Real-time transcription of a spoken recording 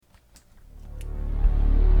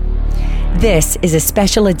This is a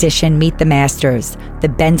special edition Meet the Masters, the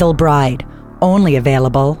Bendel Bride, only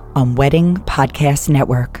available on Wedding Podcast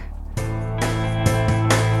Network.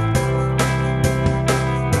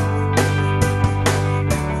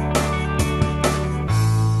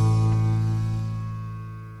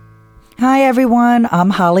 Hi everyone,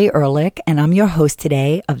 I'm Holli Ehrlich and I'm your host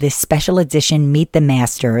today of this special edition Meet the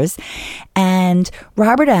Masters. And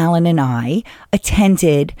Robert Allen and I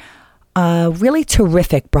attended a really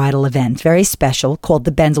terrific bridal event, very special, called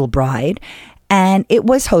the Bendel Bride. And it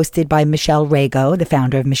was hosted by Michelle Rago, the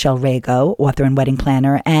founder of Michelle Rago, author and wedding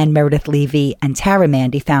planner, and Meredith Levy and Tara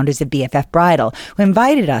Mandy, founders of BFF Bridal, who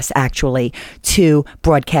invited us actually to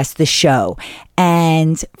broadcast the show.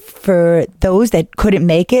 And for those that couldn't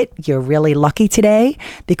make it, you're really lucky today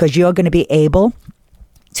because you're going to be able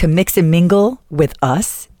to mix and mingle with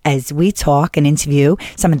us as we talk and interview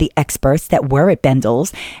some of the experts that were at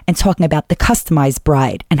Bendel's and talking about the customized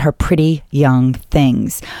bride and her pretty young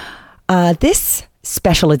things. This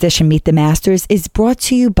special edition Meet the Masters is brought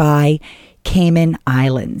to you by Cayman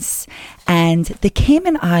Islands. And the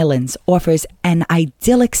Cayman Islands offers an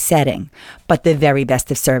idyllic setting, but the very best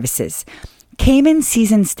of services. Cayman's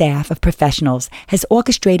seasoned staff of professionals has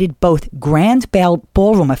orchestrated both grand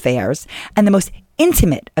ballroom affairs and the most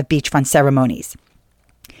intimate of beachfront ceremonies.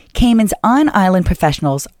 Cayman's on-island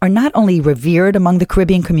professionals are not only revered among the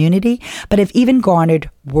Caribbean community, but have even garnered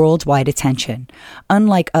worldwide attention.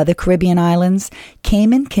 Unlike other Caribbean islands,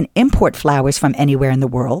 Cayman can import flowers from anywhere in the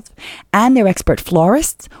world, and their expert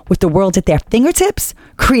florists, with the world at their fingertips,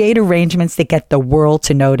 create arrangements that get the world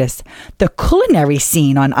to notice. The culinary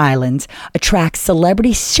scene on island attracts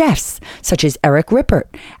celebrity chefs such as Eric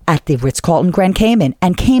Rippert at the Ritz-Carlton Grand Cayman,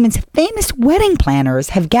 and Cayman's famous wedding planners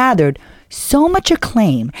have gathered so much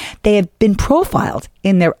acclaim, they have been profiled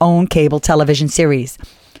in their own cable television series.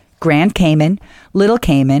 Grand Cayman, Little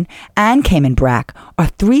Cayman, and Cayman Brac are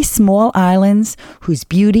three small islands whose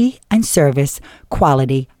beauty and service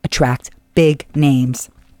quality attract big names.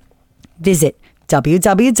 Visit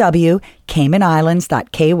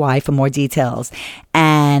www.caymanislands.ky for more details.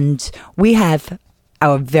 And we have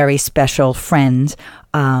our very special friend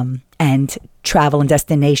and travel and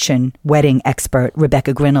destination wedding expert,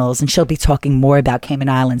 Rebecca Grinnells, and she'll be talking more about Cayman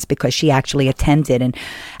Islands because she actually attended, and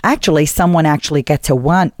actually someone actually get to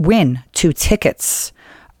win 2 tickets,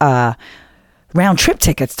 round trip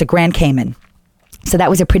tickets to Grand Cayman. So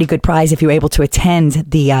that was a pretty good prize if you were able to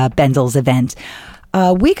attend the Bendel's event.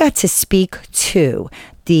 We got to speak to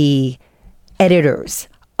the editors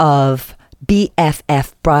of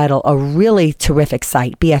BFF Bridal, a really terrific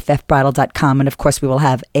site, bffbridal.com. And of course, we will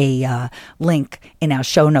have a link in our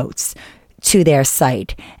show notes to their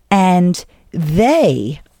site. And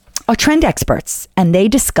they are trend experts, and they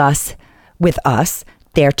discuss with us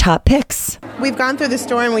their top picks. We've gone through the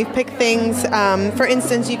store and we've picked things. For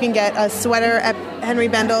instance, you can get a sweater at Henry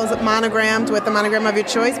Bendel's monogrammed with the monogram of your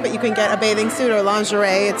choice, but you can get a bathing suit or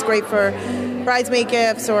lingerie. It's great for bridesmaid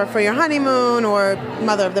gifts or for your honeymoon or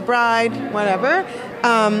mother of the bride, whatever.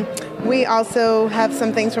 We also have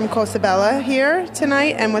some things from Cosabella here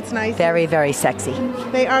tonight, and what's nice... Very, very sexy.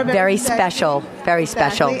 They are very special. Very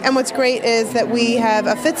special. And what's great is that we have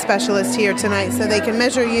a fit specialist here tonight, so they can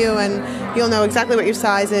measure you and you'll know exactly what your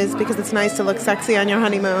size is, because it's nice to look sexy on your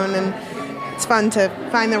honeymoon, and it's fun to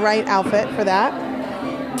find the right outfit for that.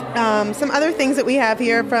 Some other things that we have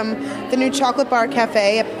here from the new Chocolate Bar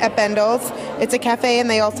Cafe at Bendel's. It's a cafe, and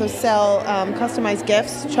they also sell customized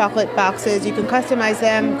gifts, chocolate boxes. You can customize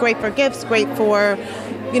them. Great for gifts, great for,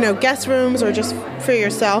 guest rooms or just for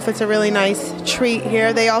yourself. It's a really nice treat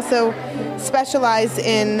here. They also specialize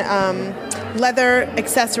in leather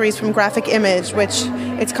accessories from Graphic Image, which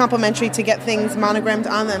it's complimentary to get things monogrammed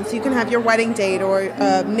on them. So you can have your wedding date or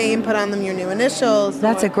a name put on them, your new initials.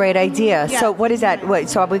 That's a great idea. Yeah. So what is that?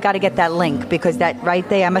 So we got to get that link, because that right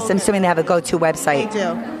there, I'm assuming they have a go-to website.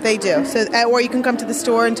 They do. So, or you can come to the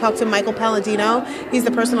store and talk to Michael Palladino. He's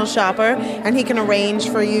the personal shopper, and he can arrange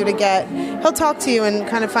for you to he'll talk to you and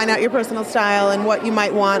kind of find out your personal style and what you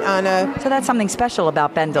might want on a... So that's something special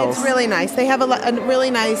about Bendel's. It's really nice. They have a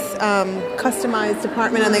really nice customized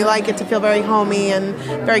department, and they like it to feel very homey and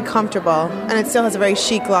very comfortable, and it still has a very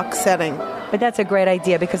chic luxe setting. But that's a great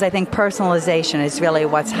idea, because I think personalization is really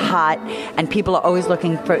what's hot, and people are always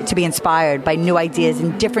looking to be inspired by new ideas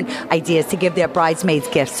and different ideas to give their bridesmaids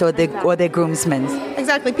gifts or their groomsmen.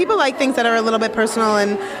 Exactly. People like things that are a little bit personal,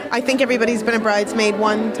 and I think everybody's been a bridesmaid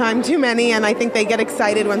one time too many, and I think they get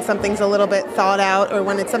excited when something's a little bit thought out or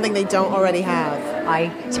when it's something they don't already have. I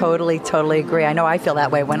totally agree. I know I feel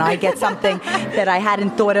that way when I get something that I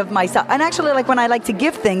hadn't thought of myself. And actually, like when I like to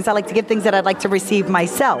give things, I like to give things that I'd like to receive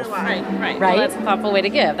myself. Right. Well, that's a thoughtful way to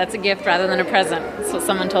give. That's a gift rather than a present. That's what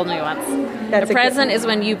someone told me once. A present is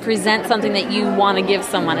when you present something that you want to give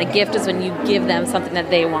someone. A gift is when you give them something that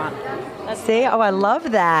they want. See? Oh, I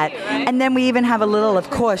love that. Right? And then we even have a little, of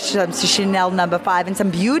course, some Chanel No. 5 and some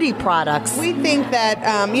beauty products. We think that,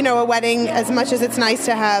 a wedding, as much as it's nice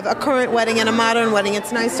to have a current wedding and a modern wedding,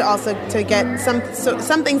 it's nice to also to get some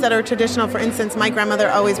things that are traditional. For instance, my grandmother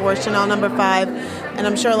always wore Chanel No. 5, and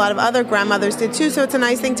I'm sure a lot of other grandmothers did too, so it's a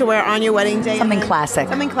nice thing to wear on your wedding day. Something classic.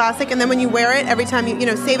 Something classic, and then when you wear it, every time you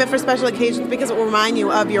save it for special occasions because it will remind you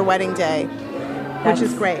of your wedding day, which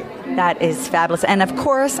is great. That is fabulous. And of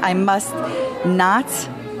course, I must not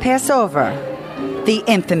pass over the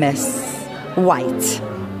infamous white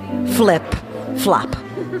flip-flop,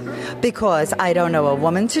 because I don't know a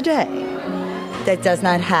woman today that does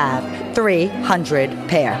not have 300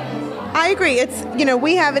 pair. I agree. It's,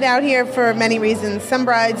 we have it out here for many reasons. Some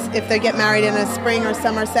brides, if they get married in a spring or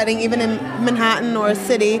summer setting, even in Manhattan or a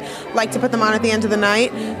city, like to put them on at the end of the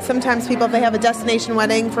night. Sometimes people, if they have a destination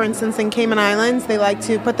wedding, for instance, in Cayman Islands, they like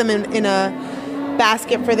to put them in a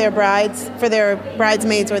basket for their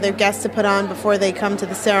bridesmaids or their guests to put on before they come to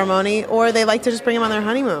the ceremony, or they like to just bring them on their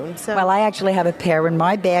honeymoon. So. Well, I actually have a pair in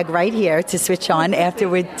my bag right here to switch on after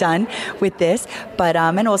we're done with this. But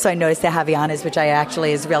and also I noticed the Havaianas, which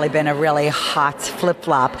has really been a really hot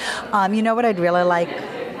flip-flop. You know what I'd really like,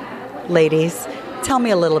 ladies? Tell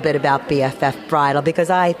me a little bit about BFF Bridal,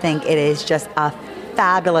 because I think it is just a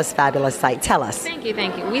fabulous site. Tell us. Thank you.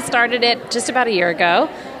 We started it just about a year ago.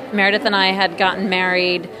 Meredith and I had gotten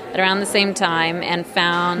married at around the same time and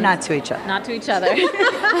found... Not to each other.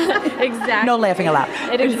 Exactly. No laughing aloud.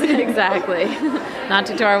 Exactly. Not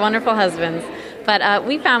to our wonderful husbands. But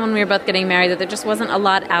we found when we were both getting married that there just wasn't a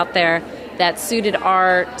lot out there that suited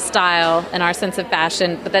our style and our sense of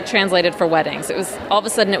fashion, but that translated for weddings. It was all of a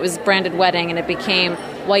sudden it was branded wedding, and it became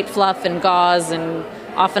white fluff and gauze and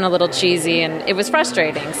often a little cheesy, and it was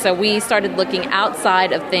frustrating. So we started looking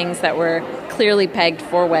outside of things that were clearly pegged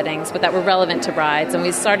for weddings, but that were relevant to brides. And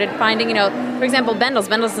we started finding, for example, Bendel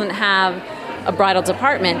doesn't have a bridal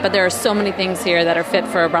department, but there are so many things here that are fit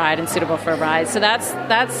for a bride and suitable for a bride. So that's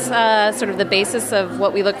sort of the basis of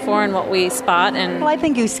what we look for and what we spot. And well, I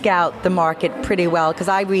think you scout the market pretty well, because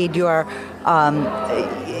I read your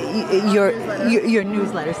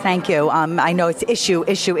newsletters. Thank you. I know it's issue.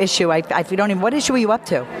 I don't even. What issue are you up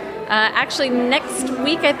to? Actually, next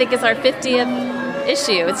week I think is our 50th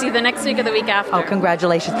issue. It's either next week or the week after. Oh,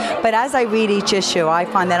 congratulations. But as I read each issue, I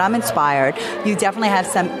find that I'm inspired. You definitely have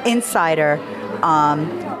some insider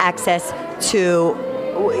access to,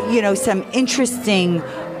 some interesting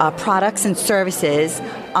products and services,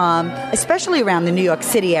 especially around the New York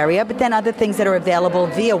City area, but then other things that are available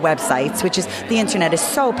via websites, which is the internet is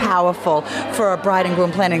so powerful for a bride and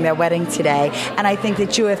groom planning their wedding today. And I think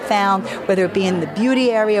that you have found, whether it be in the beauty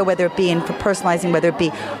area, whether it be for personalizing, whether it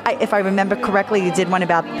be, if I remember correctly, you did one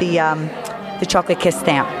about the chocolate kiss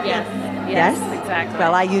stamp. Yes, exactly.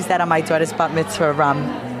 Well, I use that on my daughter's bat mitzvah.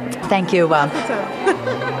 Thank you.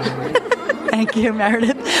 Thank you,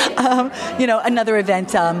 Meredith. Another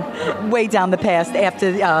event way down the past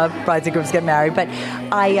after brides and grooms get married. But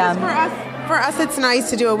For us, it's nice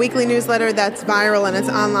to do a weekly newsletter that's viral and it's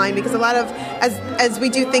online, because a lot of, as we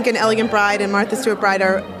do think An Elegant Bride and Martha Stewart Bride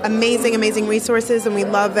are amazing resources, and we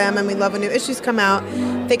love them, and we love when new issues come out.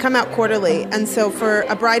 They come out quarterly. And so for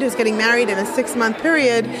a bride who's getting married in a 6-month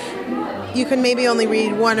period, you can maybe only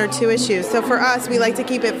read 1 or 2 issues. So for us, we like to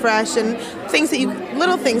keep it fresh, and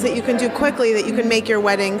little things that you can do quickly that you can make your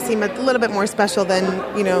wedding seem a little bit more special than,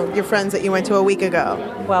 your friends that you went to a week ago.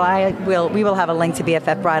 Well, we will have a link to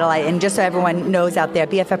BFF Bridal. And just so everyone knows out there,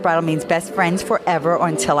 BFF Bridal means best friends forever, or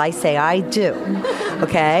until I say I do.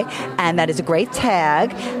 Okay? And that is a great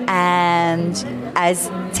tag. And as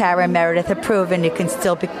Tara and Meredith have proven, you can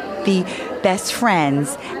still be best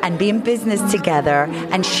friends and be in business together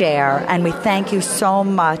and share. And we thank you so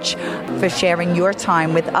much for sharing your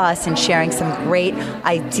time with us and sharing some great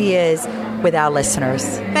ideas with our listeners.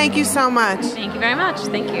 Thank you so much. Thank you very much.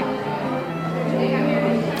 Thank you.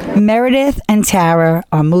 Meredith and Tara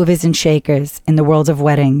are movers and shakers in the world of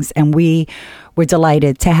weddings, and we're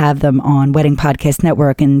delighted to have them on Wedding Podcast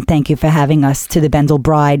Network, and thank you for having us to the Bendel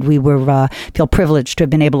Bride. We feel privileged to have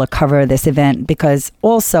been able to cover this event, because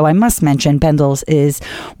also I must mention Bendel's is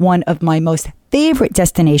one of my most favorite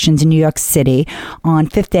destinations in New York City on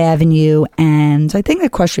 5th Avenue, and I think the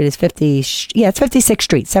cross street is 56th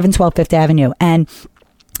Street, 712 5th Avenue, and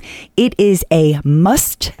it is a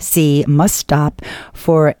must-see, must-stop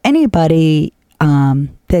for anybody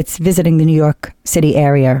that's visiting the New York City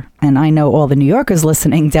area, and I know all the New Yorkers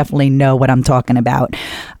listening definitely know what I'm talking about.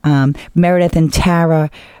 Meredith and Tara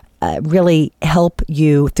really help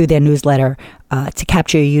you through their newsletter to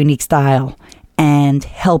capture your unique style and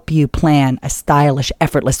help you plan a stylish,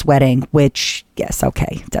 effortless wedding, which, yes,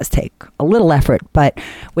 okay, does take a little effort, but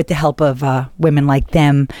with the help of women like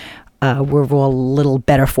them, we're all a little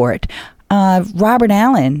better for it. Robert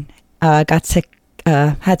Allen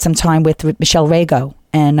had some time with Michelle Rago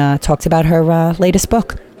and talked about her latest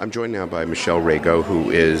book. I'm joined now by Michelle Rago, who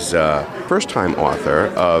is first-time author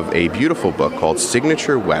of a beautiful book called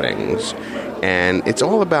Signature Weddings, and it's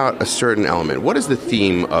all about a certain element. What is the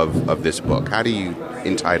theme of this book? How do you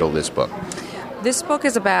entitle this book? This book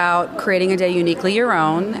is about creating a day uniquely your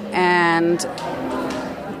own, and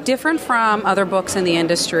different from other books in the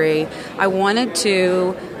industry. I wanted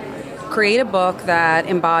to create a book that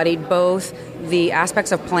embodied both the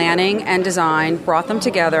aspects of planning and design, brought them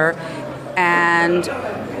together,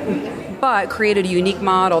 but created a unique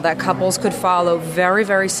model that couples could follow very,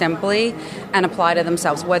 very simply and apply to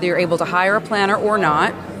themselves, whether you're able to hire a planner or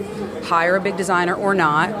not, hire a big designer or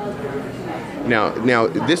not. Now,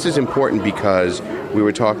 this is important because we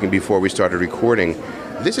were talking before we started recording.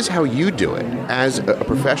 This is how you do it as a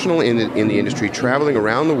professional in the industry, traveling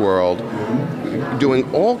around the world,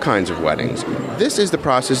 doing all kinds of weddings. This is the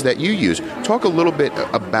process that you use. Talk a little bit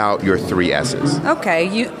about your 3 S's.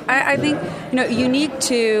 Okay, I think unique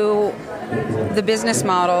to the business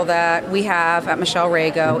model that we have at Michelle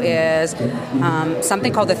Rago is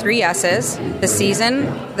something called the 3 S's: the season,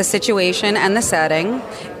 the situation, and the setting.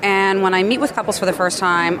 And when I meet with couples for the first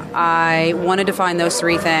time, I want to define those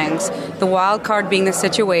 3 things. The wild card being the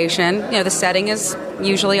situation. The setting is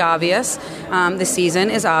usually obvious. The season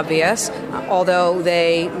is obvious, although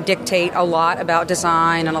they dictate a lot about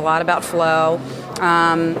design and a lot about flow.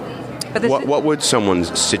 But what would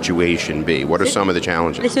someone's situation be? What are some of the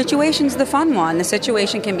challenges? The situation's the fun one. The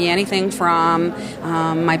situation can be anything from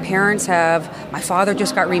my father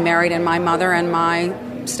just got remarried and my mother and my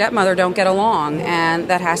stepmother don't get along, and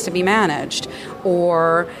that has to be managed.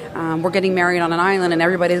 Or we're getting married on an island and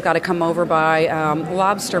everybody's got to come over by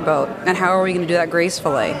lobster boat, and how are we going to do that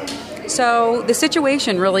gracefully? So the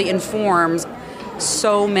situation really informs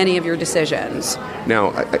so many of your decisions.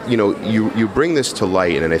 Now, you bring this to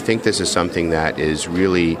light, and I think this is something that is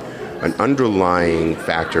really an underlying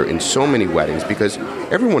factor in so many weddings, because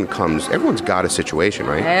everyone's got a situation,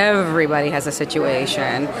 right? Everybody has a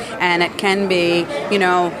situation, and it can be,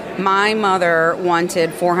 my mother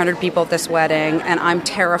wanted 400 people at this wedding, and I'm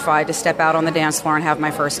terrified to step out on the dance floor and have my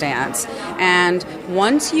first dance. And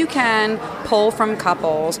once you can pull from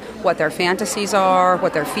couples what their fantasies are,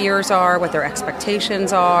 what their fears are, what their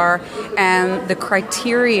expectations are, and the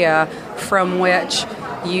criteria from which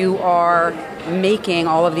you are making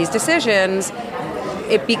all of these decisions,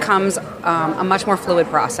 it becomes a much more fluid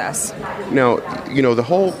process. Now, the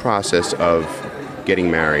whole process of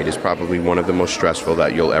getting married is probably one of the most stressful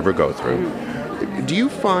that you'll ever go through. Do you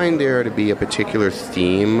find there to be a particular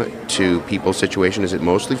theme to people's situation? Is it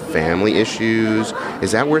mostly family issues?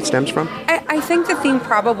 Is that where it stems from? I think the theme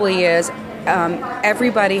probably is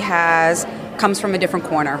everybody comes from a different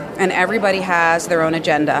corner, and everybody has their own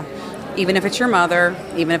agenda. Even if it's your mother,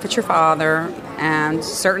 even if it's your father, and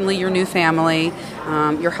certainly your new family,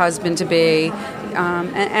 your husband-to-be.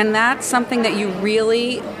 And that's something that you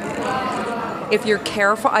really, if you're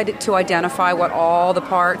careful to identify what all the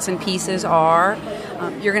parts and pieces are,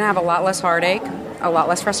 you're going to have a lot less heartache, a lot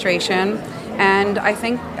less frustration, and I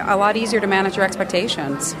think a lot easier to manage your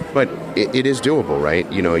expectations. But it is doable, right?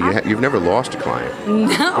 You've never lost a client.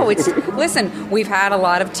 No, listen, we've had a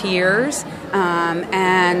lot of tears,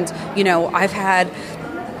 and I've had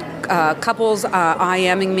couples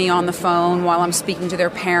IMing me on the phone while I'm speaking to their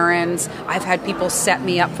parents. I've had people set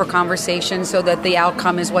me up for conversations so that the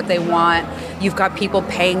outcome is what they want. You've got people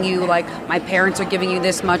paying you like, my parents are giving you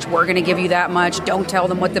this much, we're going to give you that much, don't tell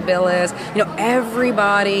them what the bill is.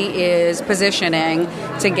 Everybody is positioning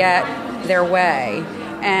to get their way.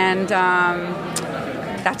 And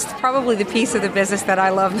that's probably the piece of the business that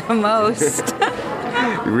I love the most.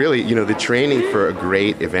 Really, the training for a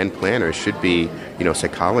great event planner should be,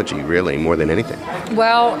 psychology, really, more than anything.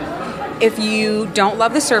 Well, if you don't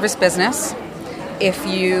love the service business,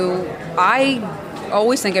 I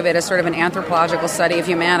always think of it as sort of an anthropological study of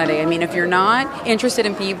humanity. I mean, if you're not interested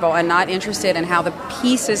in people and not interested in how the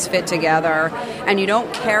pieces fit together, and you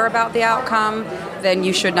don't care about the outcome, then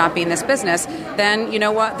you should not be in this business. Then, you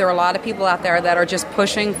know what? There are a lot of people out there that are just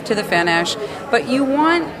pushing to the finish, but you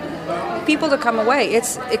want people to come away.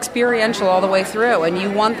 It's experiential all the way through, and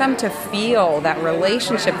you want them to feel that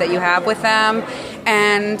relationship that you have with them,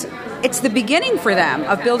 and it's the beginning for them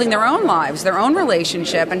of building their own lives, their own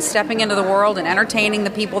relationship, and stepping into the world and entertaining the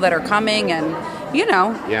people that are coming, and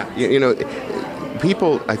Yeah,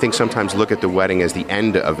 people, I think, sometimes look at the wedding as the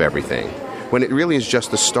end of everything, when it really is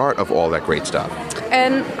just the start of all that great stuff.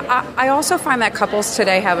 And I also find that couples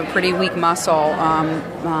today have a pretty weak muscle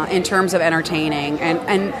in terms of entertaining,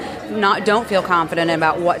 and don't feel confident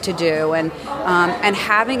about what to do. And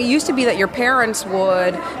having, it used to be that your parents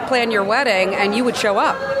would plan your wedding and you would show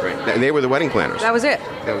up. Right. And they were the wedding planners. That was it.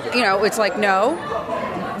 It's like, no,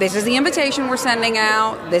 this is the invitation we're sending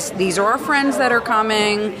out. These are our friends that are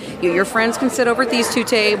coming. Your friends can sit over at these 2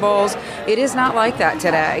 tables. It is not like that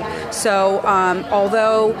today. So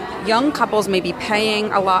although young couples may be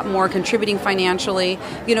paying a lot more, contributing financially,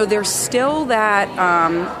 there's still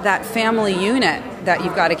that family unit that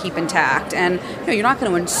you've got to keep intact. And you're not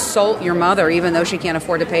going to insult your mother, even though she can't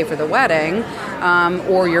afford to pay for the wedding,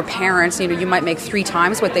 or your parents. You might make 3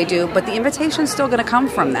 times what they do, but the invitation's still going to come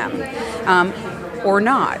from them. Or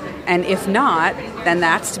not, and if not, then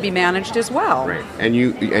that's to be managed as well. Right. And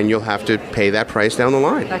you'll have to pay that price down the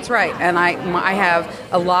line. That's right. And I have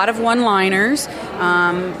a lot of one-liners,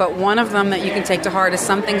 but one of them that you can take to heart is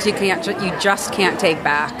some things you just can't take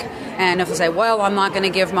back. And if they say, well, I'm not going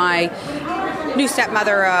to give my new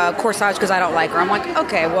stepmother a corsage because I don't like her, I'm like,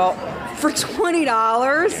 okay, well, for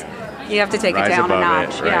 $20. You have to take it down a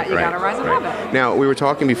notch. Right, you got to rise above it. Now, we were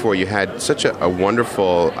talking before, you had such a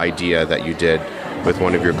wonderful idea that you did with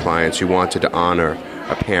one of your clients who wanted to honor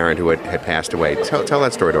a parent who had passed away. Tell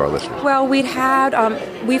that story to our listeners. Well,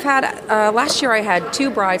 last year I had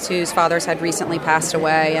 2 brides whose fathers had recently passed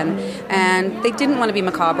away, and they didn't want to be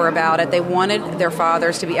macabre about it. They wanted their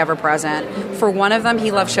fathers to be ever present. For one of them,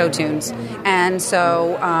 he loved show tunes, and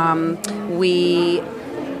so we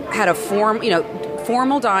had a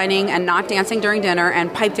formal dining and not dancing during dinner,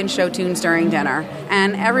 and piped in show tunes during dinner,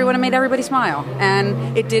 and everyone made everybody smile,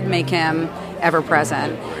 and it did make him ever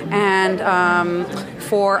present. And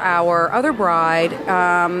for our other bride,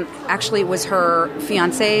 actually it was her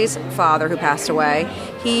fiancé's father who passed away.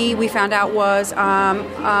 We found out was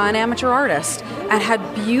an amateur artist and had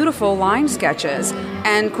beautiful line sketches,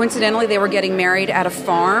 and coincidentally they were getting married at a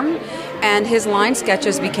farm, and his line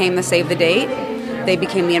sketches became the save the date, they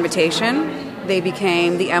became the invitation, they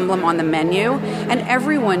became the emblem on the menu, and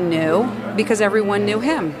everyone knew because everyone knew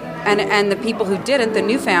him. And the people who didn't, the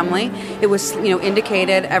new family, it was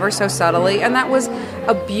indicated ever so subtly, and that was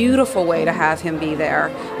a beautiful way to have him be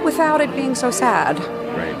there without it being so sad.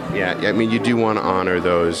 Right. Yeah. I mean, you do want to honor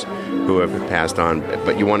those who have passed on,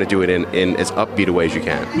 but you want to do it in as upbeat a way as you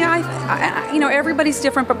can. Yeah. Everybody's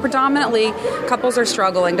different, but predominantly couples are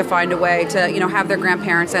struggling to find a way to have their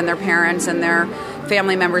grandparents and their parents and their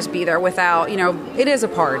family members be there without it is a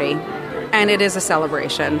party and it is a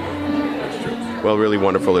celebration. Well, really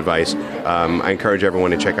wonderful advice. I encourage everyone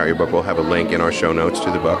to check out your book. We'll have a link in our show notes to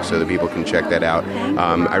the book so that people can check that out.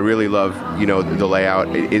 I really love, the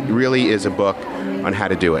layout. It really is a book on how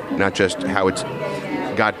to do it, not just how it's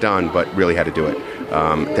got done, but really how to do it.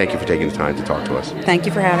 Thank you for taking the time to talk to us. Thank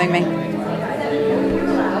you for having me.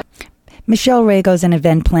 Michelle Rago is an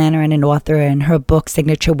event planner and an author, and her book,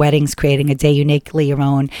 Signature Weddings, Creating a Day Uniquely Your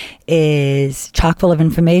Own, is chock full of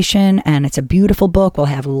information, and it's a beautiful book. We'll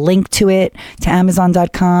have a link to it to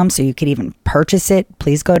Amazon.com, so you could even purchase it.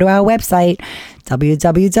 Please go to our website,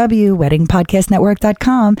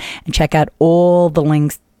 www.weddingpodcastnetwork.com, and check out all the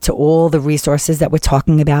links to all the resources that we're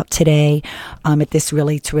talking about today at this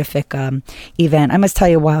really terrific event. I must tell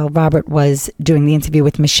you, while Robert was doing the interview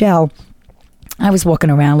with Michelle, I was walking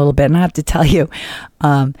around a little bit, and I have to tell you,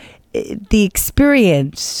 the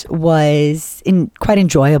experience was quite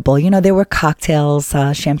enjoyable. There were cocktails,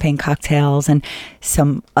 champagne cocktails, and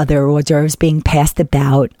some other hors d'oeuvres being passed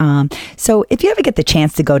about. So if you ever get the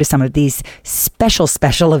chance to go to some of these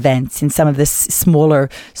special events in some of the smaller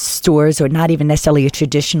stores, or not even necessarily a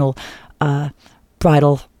traditional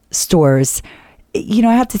bridal stores,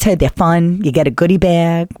 I have to tell you, they're fun. You get a goodie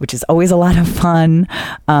bag, which is always a lot of fun.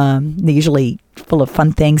 They're usually full of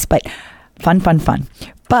fun things, but fun.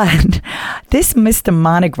 But this Mr.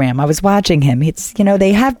 Monogram, I was watching him. It's,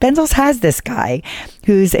 Bendel's has this guy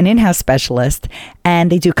who's an in-house specialist,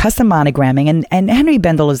 and they do custom monogramming. And Henry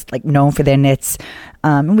Bendel is known for their knits.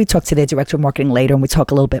 And we talked to their director of marketing later, and we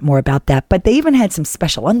talk a little bit more about that. But they even had some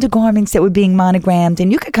special undergarments that were being monogrammed,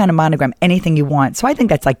 and you could kind of monogram anything you want. So I think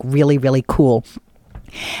that's really, really cool.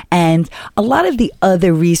 And a lot of the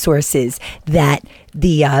other resources that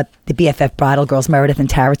the BFF Bridal Girls, Meredith and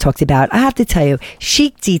Tara, talked about, I have to tell you,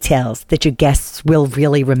 chic details that your guests will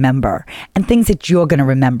really remember and things that you're going to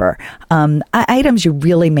remember, items you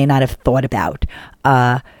really may not have thought about.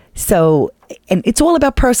 And it's all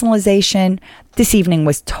about personalization. This evening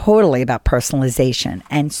was totally about personalization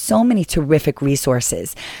and so many terrific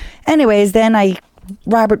resources. Anyways, then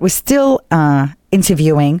Robert was still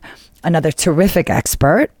interviewing another terrific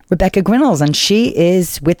expert, Rebecca Grinnells, and she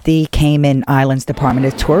is with the Cayman Islands Department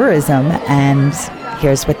of Tourism, and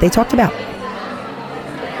here's what they talked about.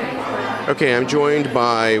 Okay, I'm joined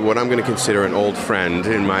by what I'm going to consider an old friend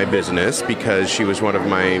in my business because she was one of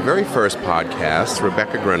my very first podcasts,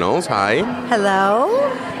 Rebecca Grinnells. Hi. Hello.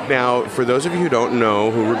 Now, for those of you who don't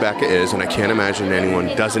know who Rebecca is, and I can't imagine anyone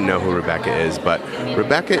doesn't know who Rebecca is, but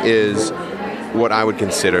Rebecca is what I would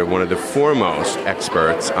consider one of the foremost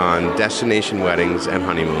experts on destination weddings and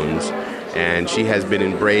honeymoons. And she has been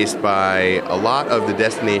embraced by a lot of the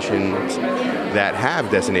destinations that have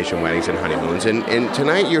destination weddings and honeymoons. And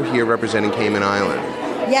tonight you're here representing Cayman Island.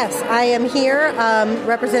 Yes, I am here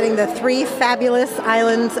representing the three fabulous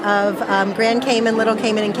islands of Grand Cayman, Little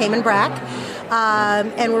Cayman, and Cayman Brac.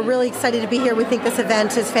 And we're really excited to be here. We think this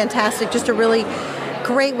event is fantastic, just a really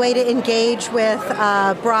great way to engage with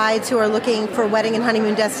brides who are looking for wedding and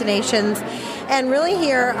honeymoon destinations. And really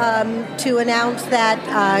here to announce that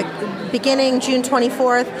beginning June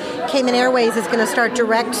 24th, Cayman Airways is going to start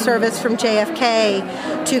direct service from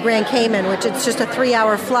JFK to Grand Cayman, which it's just a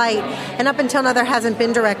 3-hour flight. And up until now, there hasn't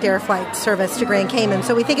been direct air flight service to Grand Cayman.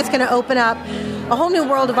 So we think it's going to open up a whole new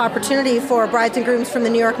world of opportunity for brides and grooms from the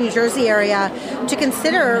New York, New Jersey area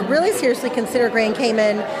to really seriously consider Grand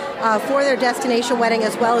Cayman for their destination wedding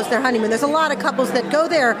as well as their honeymoon. There's a lot of couples that go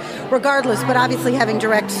there regardless, but obviously having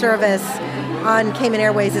direct service on Cayman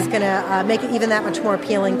Airways is going to make it even that much more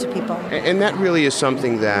appealing to people. And that really is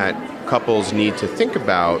something that couples need to think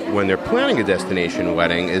about when they're planning a destination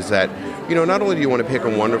wedding, is that, not only do you want to pick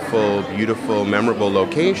a wonderful, beautiful, memorable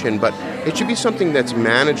location, but it should be something that's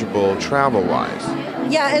manageable travel-wise.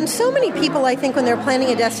 Yeah, and so many people, I think, when they're planning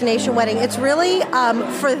a destination wedding, it's really,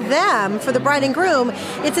 for them, for the bride and groom,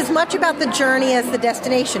 it's as much about the journey as the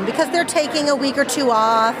destination, because they're taking a week or two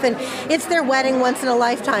off, and it's their wedding once in a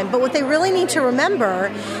lifetime. But what they really need to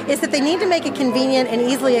remember is that they need to make it convenient and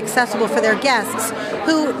easily accessible for their guests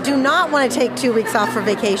who do not want to take 2 weeks off for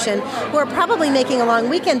vacation, who are probably making a long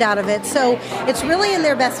weekend out of it. So it's really in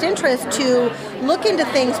their best interest to look into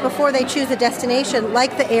things before they choose a destination,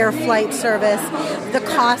 like the air flight service, the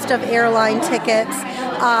cost of airline tickets,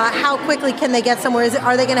 how quickly can they get somewhere?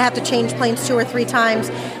 Are they going to have to change planes 2 or 3 times?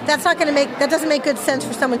 That doesn't make good sense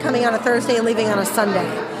for someone coming on a Thursday and leaving on a Sunday,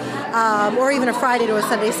 or even a Friday to a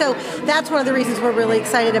Sunday. So that's one of the reasons we're really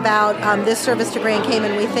excited about this service to Grand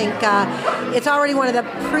Cayman. We think it's already one of the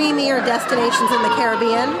premier destinations in the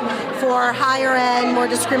Caribbean for higher end, more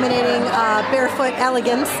discriminating, barefoot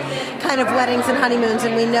elegance kind of weddings and honeymoons.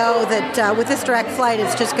 And we know that with this direct flight,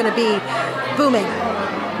 it's just going to be booming.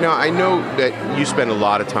 Now, I know that you spend a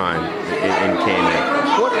lot of time in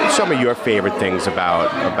Cayman. What are some of your favorite things about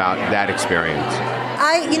that experience?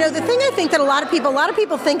 The thing I think that a lot of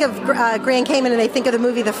people think of Grand Cayman and they think of the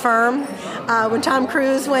movie The Firm. When Tom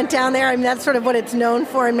Cruise went down there, I mean, that's sort of what it's known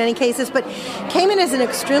for in many cases. But Cayman is an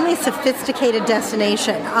extremely sophisticated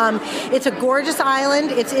destination. It's a gorgeous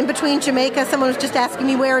island. It's in between Jamaica. Someone was just asking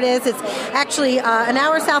me where it is. It's actually an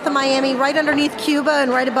hour south of Miami, right underneath Cuba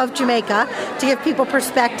and right above Jamaica, to give people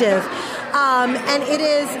perspective. And it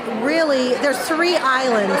is really, there's 3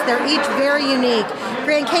 islands. They're each very unique.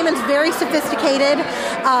 Grand Cayman's very sophisticated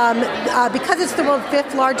because it's the world's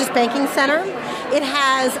 5th largest banking center. It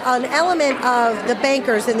has an element of the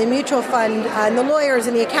bankers and the mutual fund and the lawyers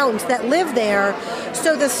and the accountants that live there.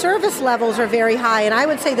 So the service levels are very high. And I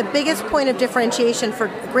would say the biggest point of differentiation for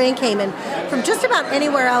Grand Cayman from just about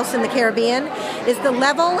anywhere else in the Caribbean is the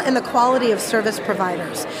level and the quality of service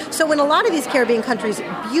providers. So in a lot of these Caribbean countries,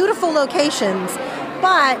 beautiful locations,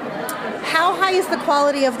 but how high is the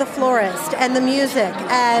quality of the florist and the music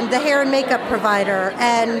and the hair and makeup provider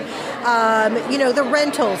and the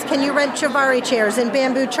rentals? Can you rent Chivari chairs and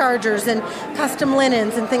bamboo chargers and custom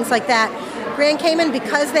linens and things like that? Grand Cayman,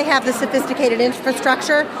 because they have the sophisticated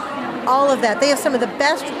infrastructure, all of that. They have some of the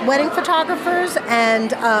best wedding photographers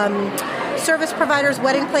and service providers,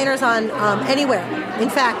 wedding planners on anywhere. In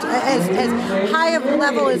fact, as high of a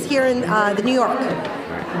level as here in the New York.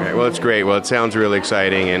 Right, well, it's great. Well, it sounds really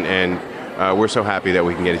exciting, and we're so happy that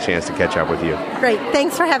we can get a chance to catch up with you. Great.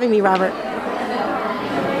 Thanks for having me, Robert.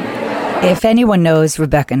 If anyone knows,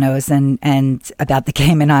 Rebecca knows, and about the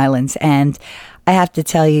Cayman Islands. And I have to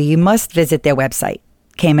tell you, you must visit their website.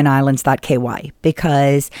 CaymanIslands.ky,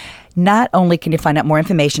 because not only can you find out more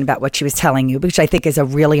information about what she was telling you, which I think is a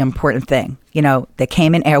really important thing. You know, the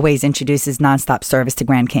Cayman Airways introduces nonstop service to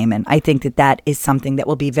Grand Cayman. I think that that is something that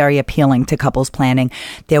will be very appealing to couples planning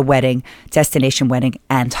their wedding, destination wedding,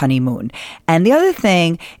 and honeymoon. And the other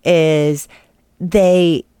thing is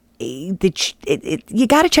you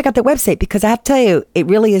got to check out their website, because I have to tell you, it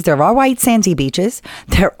really is. There are white sandy beaches.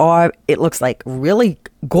 It looks like really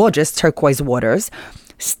gorgeous turquoise waters,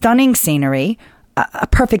 stunning scenery, a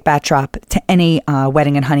perfect backdrop to any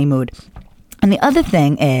wedding and honeymoon. And the other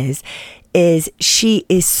thing is she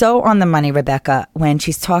is so on the money, Rebecca, when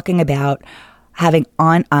she's talking about having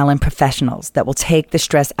on-island professionals that will take the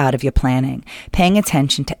stress out of your planning, paying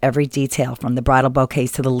attention to every detail from the bridal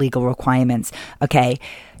bouquets to the legal requirements. Okay.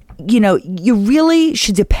 You know, you really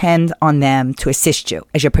should depend on them to assist you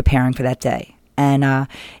as you're preparing for that day. And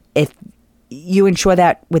if you ensure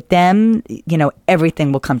that with them, you know,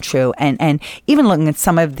 everything will come true. And even looking at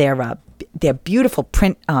some of their beautiful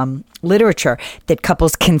print literature that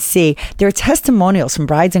couples can see, there are testimonials from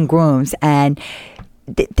brides and grooms, and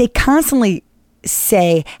they constantly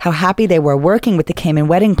say how happy they were working with the Cayman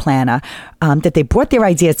wedding planner, that they brought their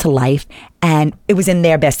ideas to life and it was in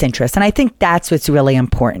their best interest. And I think that's what's really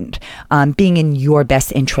important, being in your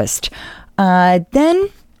best interest. Then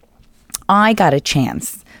I got a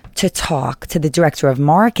chance to talk to the director of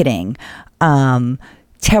marketing,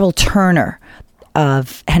 Terrell Turner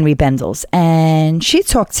of Henry Bendel's, and she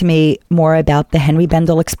talked to me more about the Henry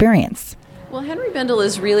Bendel experience. Well, Henry Bendel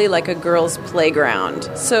is really like a girl's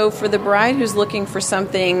playground. So for the bride who's looking for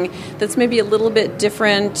something that's maybe a little bit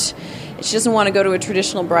different, she doesn't want to go to a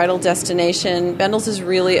traditional bridal destination, Bendel's is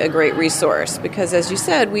really a great resource because, as you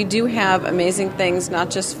said, we do have amazing things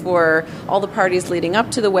not just for all the parties leading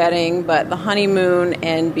up to the wedding, but the honeymoon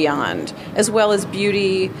and beyond, as well as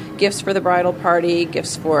beauty, gifts for the bridal party,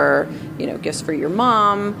 gifts for your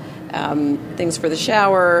mom, things for the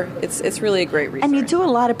shower. It's really a great resource. And you do a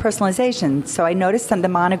lot of personalization. So I noticed some of the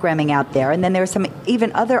monogramming out there, and then there are some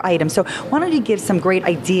even other items. So why don't you give some great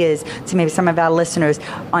ideas to maybe some of our listeners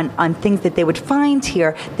on things that they would find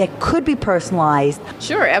here that could be personalized?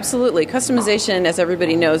 Sure, absolutely. Customization, as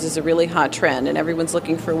everybody knows, is a really hot trend, and everyone's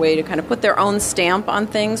looking for a way to kind of put their own stamp on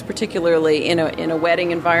things, particularly in a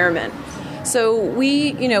wedding environment. So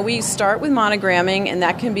we start with monogramming, and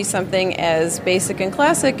that can be something as basic and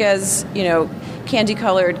classic as,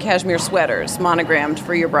 candy-colored cashmere sweaters monogrammed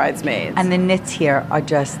for your bridesmaids. And the knits here are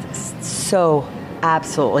just so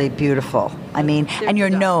absolutely beautiful. I mean, and you're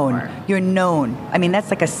known. I mean, that's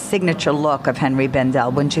like a signature look of Henry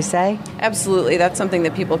Bendel, wouldn't you say? Absolutely. That's something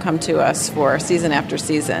that people come to us for season after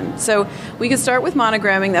season. So we can start with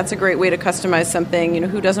monogramming. That's a great way to customize something.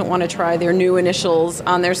 Who doesn't want to try their new initials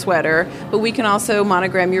on their sweater? But we can also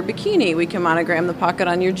monogram your bikini. We can monogram the pocket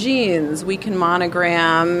on your jeans. We can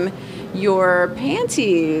monogram your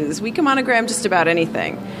panties. We can monogram just about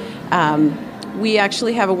anything. We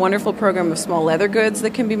actually have a wonderful program of small leather goods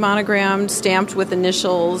that can be monogrammed, stamped with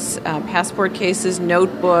initials, passport cases,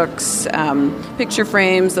 notebooks, picture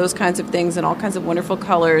frames, those kinds of things, in all kinds of wonderful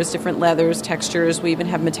colors, different leathers, textures. We even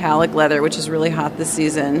have metallic leather, which is really hot this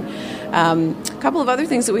season. A couple of other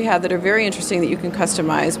things that we have that are very interesting that you can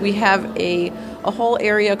customize. We have a whole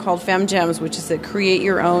area called Femme Gems, which is a create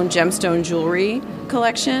your own gemstone jewelry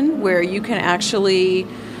collection, where you can actually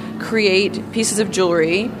create pieces of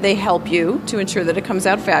jewelry. They help you to ensure that it comes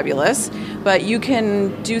out fabulous, but you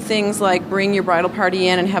can do things like bring your bridal party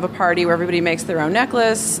in and have a party where everybody makes their own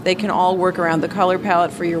necklace. They can all work around the color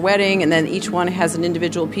palette for your wedding, and then each one has an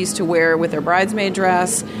individual piece to wear with their bridesmaid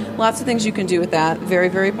dress. Lots of things you can do with that. Very,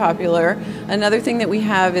 very popular. Another thing that we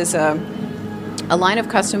have is a line of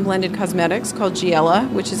custom blended cosmetics called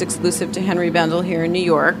Giella, which is exclusive to Henry Bendel here in New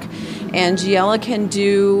York. And Giella can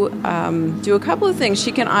do a couple of things.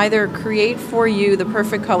 She can either create for you the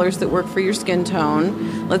perfect colors that work for your skin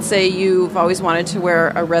tone. Let's say you've always wanted to wear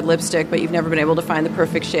a red lipstick, but you've never been able to find the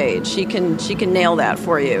perfect shade. She can nail that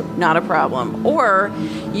for you, not a problem. Or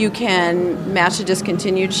you can match a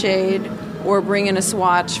discontinued shade, or bring in a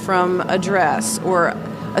swatch from a dress, or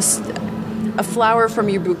a flower from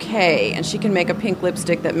your bouquet, and she can make a pink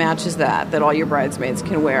lipstick that matches that all your bridesmaids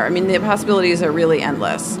can wear. I mean, the possibilities are really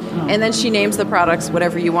endless. And then she names the products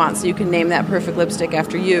whatever you want, so you can name that perfect lipstick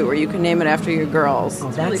after you, or you can name it after your girls.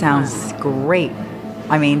 Oh, that really sounds great.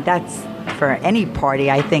 I mean, that's for any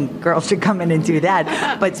party. I think girls should come in and do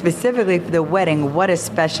that. But specifically for the wedding, what a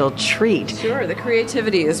special treat. Sure, the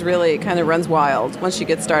creativity is really kind of runs wild. Once you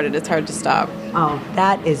get started, it's hard to stop. Oh,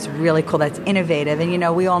 that is really cool. That's innovative.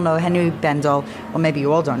 And, we all know Henry Bendel, well, maybe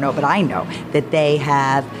you all don't know, but I know that they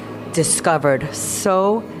have discovered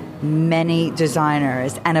so many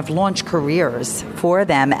designers and have launched careers for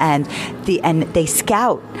them, and they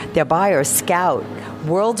scout, their buyers scout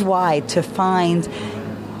worldwide to find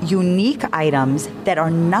unique items that are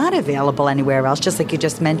not available anywhere else, just like you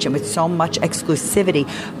just mentioned, with so much exclusivity,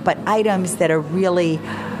 but items that are really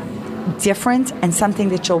different and something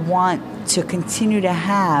that you'll want to continue to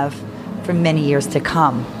have for many years to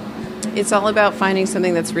come. It's all about finding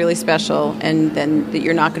something that's really special and then that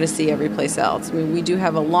you're not going to see every place else. I mean, we do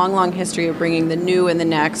have a long, long history of bringing the new and the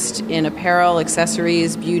next in apparel,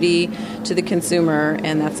 accessories, beauty to the consumer,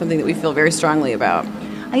 and that's something that we feel very strongly about.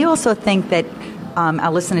 I also think that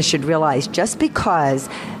our listeners should realize just because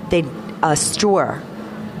a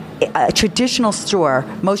traditional store,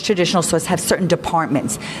 most traditional stores have certain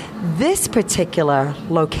departments. This particular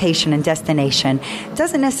location and destination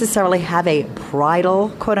doesn't necessarily have a bridal,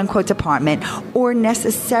 quote-unquote, department or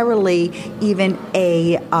necessarily even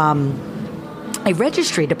a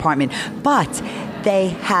registry department, but they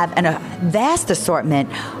have a vast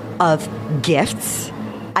assortment of gifts,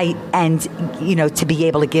 to be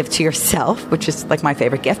able to give to yourself, which is like my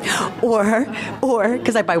favorite gift, or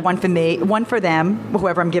because I buy one for me, one for them,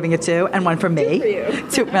 whoever I'm giving it to, and one for me. Two for you.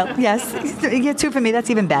 Two, well, yes, yeah, two for me. That's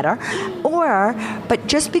even better. But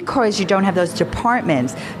just because you don't have those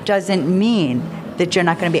departments doesn't mean that you're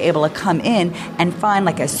not going to be able to come in and find,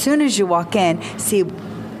 like, as soon as you walk in, see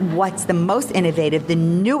what's the most innovative, the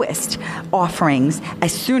newest offerings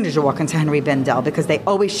as soon as you walk into Henry Bendel, because they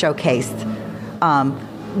always showcased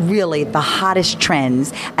really the hottest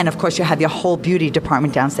trends. And of course you have your whole beauty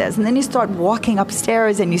department downstairs, and then you start walking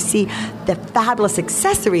upstairs and you see the fabulous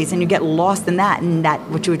accessories and you get lost in that, and that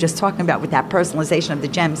what you were just talking about with that personalization of the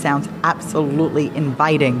gem sounds absolutely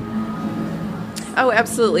inviting. Oh,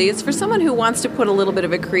 absolutely. It's for someone who wants to put a little bit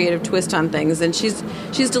of a creative twist on things, and she's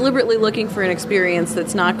deliberately looking for an experience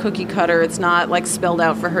that's not cookie cutter. It's not like spelled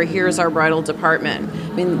out for her, here's our bridal department.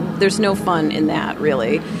 I mean, there's no fun in that,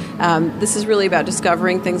 really. This is really about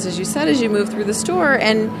discovering things, as you said, as you move through the store.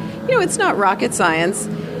 And, it's not rocket science.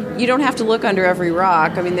 You don't have to look under every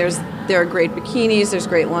rock. I mean, there are great bikinis, there's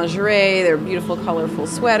great lingerie, there are beautiful, colorful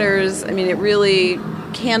sweaters. I mean, it really...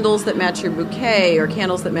 candles that match your bouquet or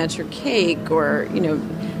candles that match your cake, or,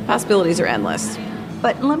 possibilities are endless.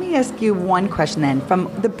 But let me ask you one question then.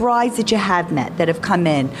 From the brides that you have met that have come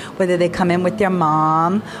in, whether they come in with their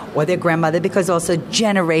mom or their grandmother, because also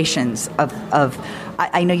generations of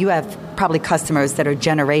I know you have probably customers that are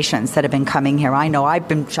generations that have been coming here. I know I've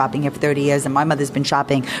been shopping here for 30 years, and my mother's been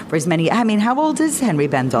shopping for as many. I mean, how old is Henry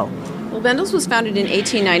Bendel? Well, Bendel's was founded in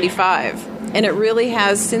 1895. And it really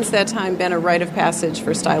has, since that time, been a rite of passage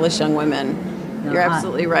for stylish young women. You're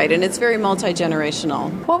absolutely right. And it's very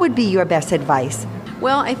multi-generational. What would be your best advice?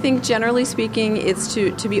 Well, I think generally speaking, it's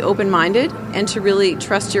to be open-minded and to really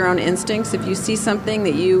trust your own instincts. If you see something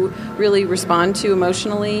that you really respond to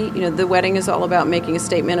emotionally, the wedding is all about making a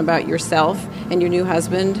statement about yourself and your new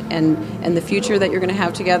husband and the future that you're going to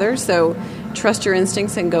have together. So trust your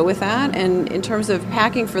instincts and go with that. And in terms of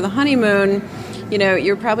packing for the honeymoon,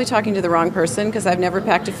 you're probably talking to the wrong person, because I've never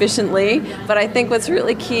packed efficiently. But I think what's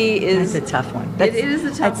really key is... That's a tough one. It is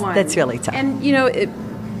a tough one. That's really tough. And,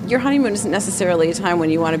 your honeymoon isn't necessarily a time when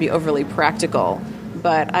you want to be overly practical.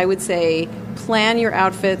 But I would say plan your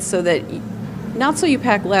outfits so that... not so you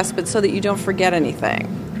pack less, but so that you don't forget anything.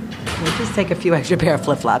 Well, just take a few extra pair of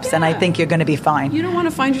flip-flops, and I think you're going to be fine. You don't want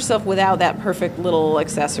to find yourself without that perfect little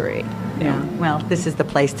accessory. Yeah. Well, this is the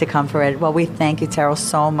place to come for it. Well, we thank you, Terrell,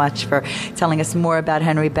 so much for telling us more about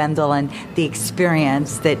Henry Bendel and the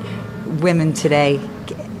experience that women today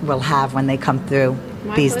will have when they come through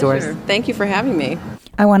these doors. Thank you for having me.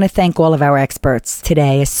 I want to thank all of our experts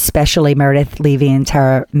today, especially Meredith Levy and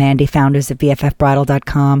Tara Mandy, founders of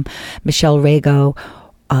BFFbridal.com, Michelle Rago,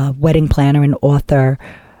 wedding planner and author,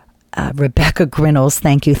 Rebecca Grinnells,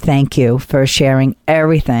 thank you for sharing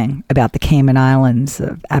everything about the Cayman Islands,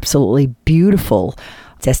 an absolutely beautiful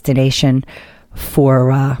destination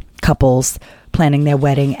for couples planning their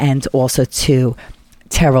wedding, and also to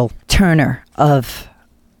Terrell Turner of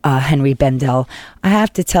Henry Bendel. I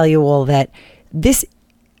have to tell you all that this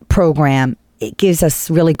program, it gives us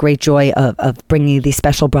really great joy of bringing these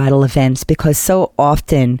special bridal events, because so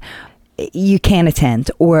often you can't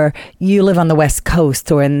attend, or you live on the West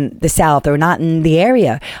Coast or in the South or not in the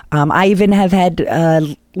area. I even have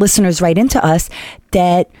had listeners write into us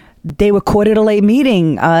that they were caught at a late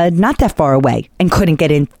meeting not that far away and couldn't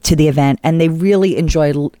get into the event, and they really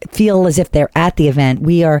feel as if they're at the event.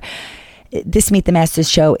 We are this Meet the Masters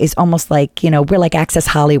show is almost like, we're like Access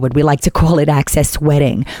Hollywood. We like to call it Access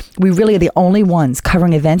Wedding. We really are the only ones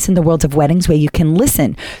covering events in the world of weddings where you can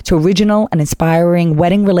listen to original and inspiring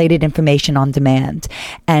wedding-related information on demand.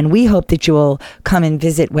 And we hope that you will come and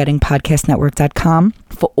visit weddingpodcastnetwork.com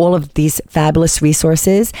for all of these fabulous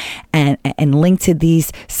resources and link to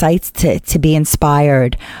these sites to be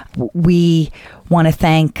inspired. We want to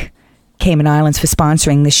thank Cayman Islands for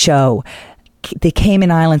sponsoring the show. The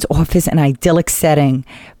Cayman Islands offers an idyllic setting,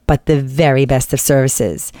 but the very best of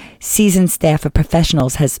services. Seasoned staff of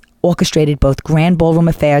professionals has orchestrated both grand ballroom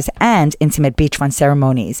affairs and intimate beachfront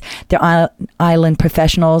ceremonies. Their island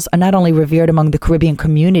professionals are not only revered among the Caribbean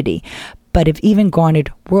community, but have even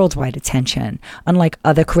garnered worldwide attention. Unlike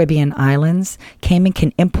other Caribbean islands, Cayman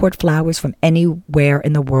can import flowers from anywhere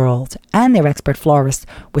in the world, and their expert florists,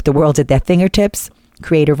 with the world at their fingertips,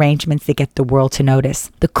 create arrangements that get the world to notice.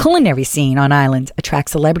 The culinary scene on island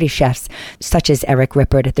attracts celebrity chefs such as Eric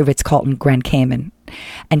Rippert at the Ritz-Carlton Grand Cayman.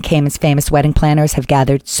 And Cayman's famous wedding planners have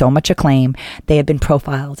gathered so much acclaim, they have been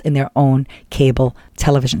profiled in their own cable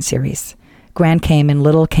television series. Grand Cayman,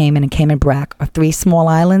 Little Cayman, and Cayman Brac are 3 small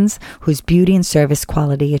islands whose beauty and service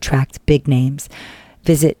quality attract big names.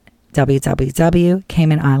 Visit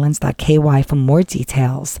www.caymaniSlands.ky for more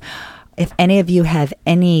details. If any of you have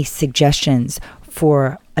any suggestions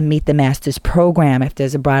for a Meet the Masters program, if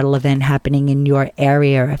there's a bridal event happening in your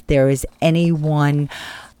area, if there is anyone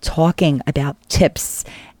talking about tips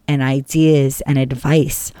and ideas and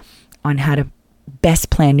advice on how to best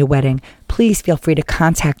plan your wedding, please feel free to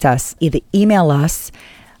contact us. Either email us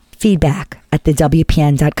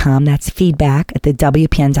feedback@thewpn.com, that's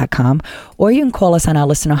feedback@thewpn.com, or you can call us on our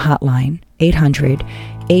listener hotline,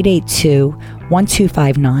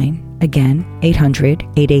 800-882-1259. Again,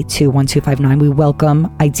 800-882-1259. We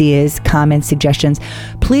welcome ideas, comments, suggestions.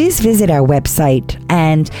 Please visit our website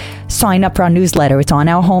and sign up for our newsletter. It's on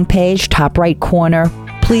our homepage, top right corner.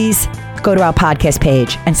 Please go to our podcast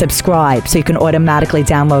page and subscribe so you can automatically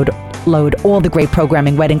download all the great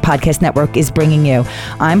programming Wedding Podcast Network is bringing you.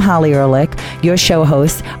 I'm Holli Ehrlich, your show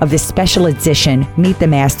host of this special edition, Meet the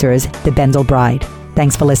Masters, the Bendel Bride.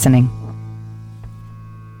 Thanks for listening.